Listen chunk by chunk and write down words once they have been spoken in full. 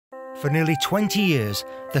For nearly 20 years,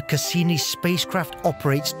 the Cassini spacecraft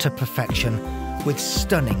operates to perfection with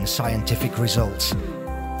stunning scientific results.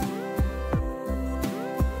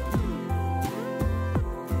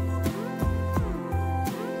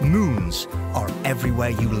 Moons are everywhere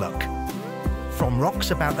you look. From rocks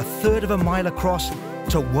about a third of a mile across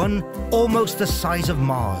to one almost the size of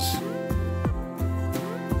Mars.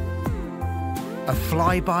 A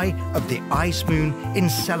flyby of the ice moon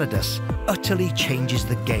Enceladus utterly changes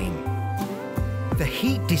the game. The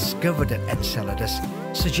heat discovered at Enceladus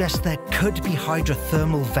suggests there could be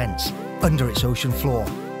hydrothermal vents under its ocean floor.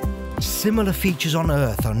 Similar features on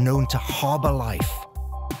Earth are known to harbor life.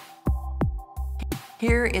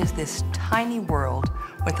 Here is this tiny world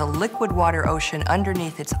with a liquid water ocean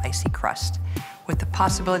underneath its icy crust, with the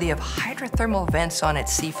possibility of hydrothermal vents on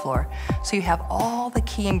its seafloor, so you have all the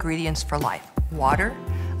key ingredients for life: water,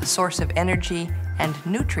 a source of energy, and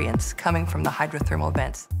nutrients coming from the hydrothermal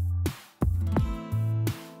vents.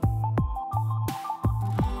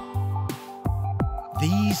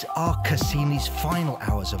 These are Cassini's final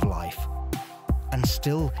hours of life, and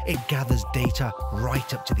still it gathers data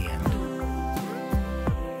right up to the end.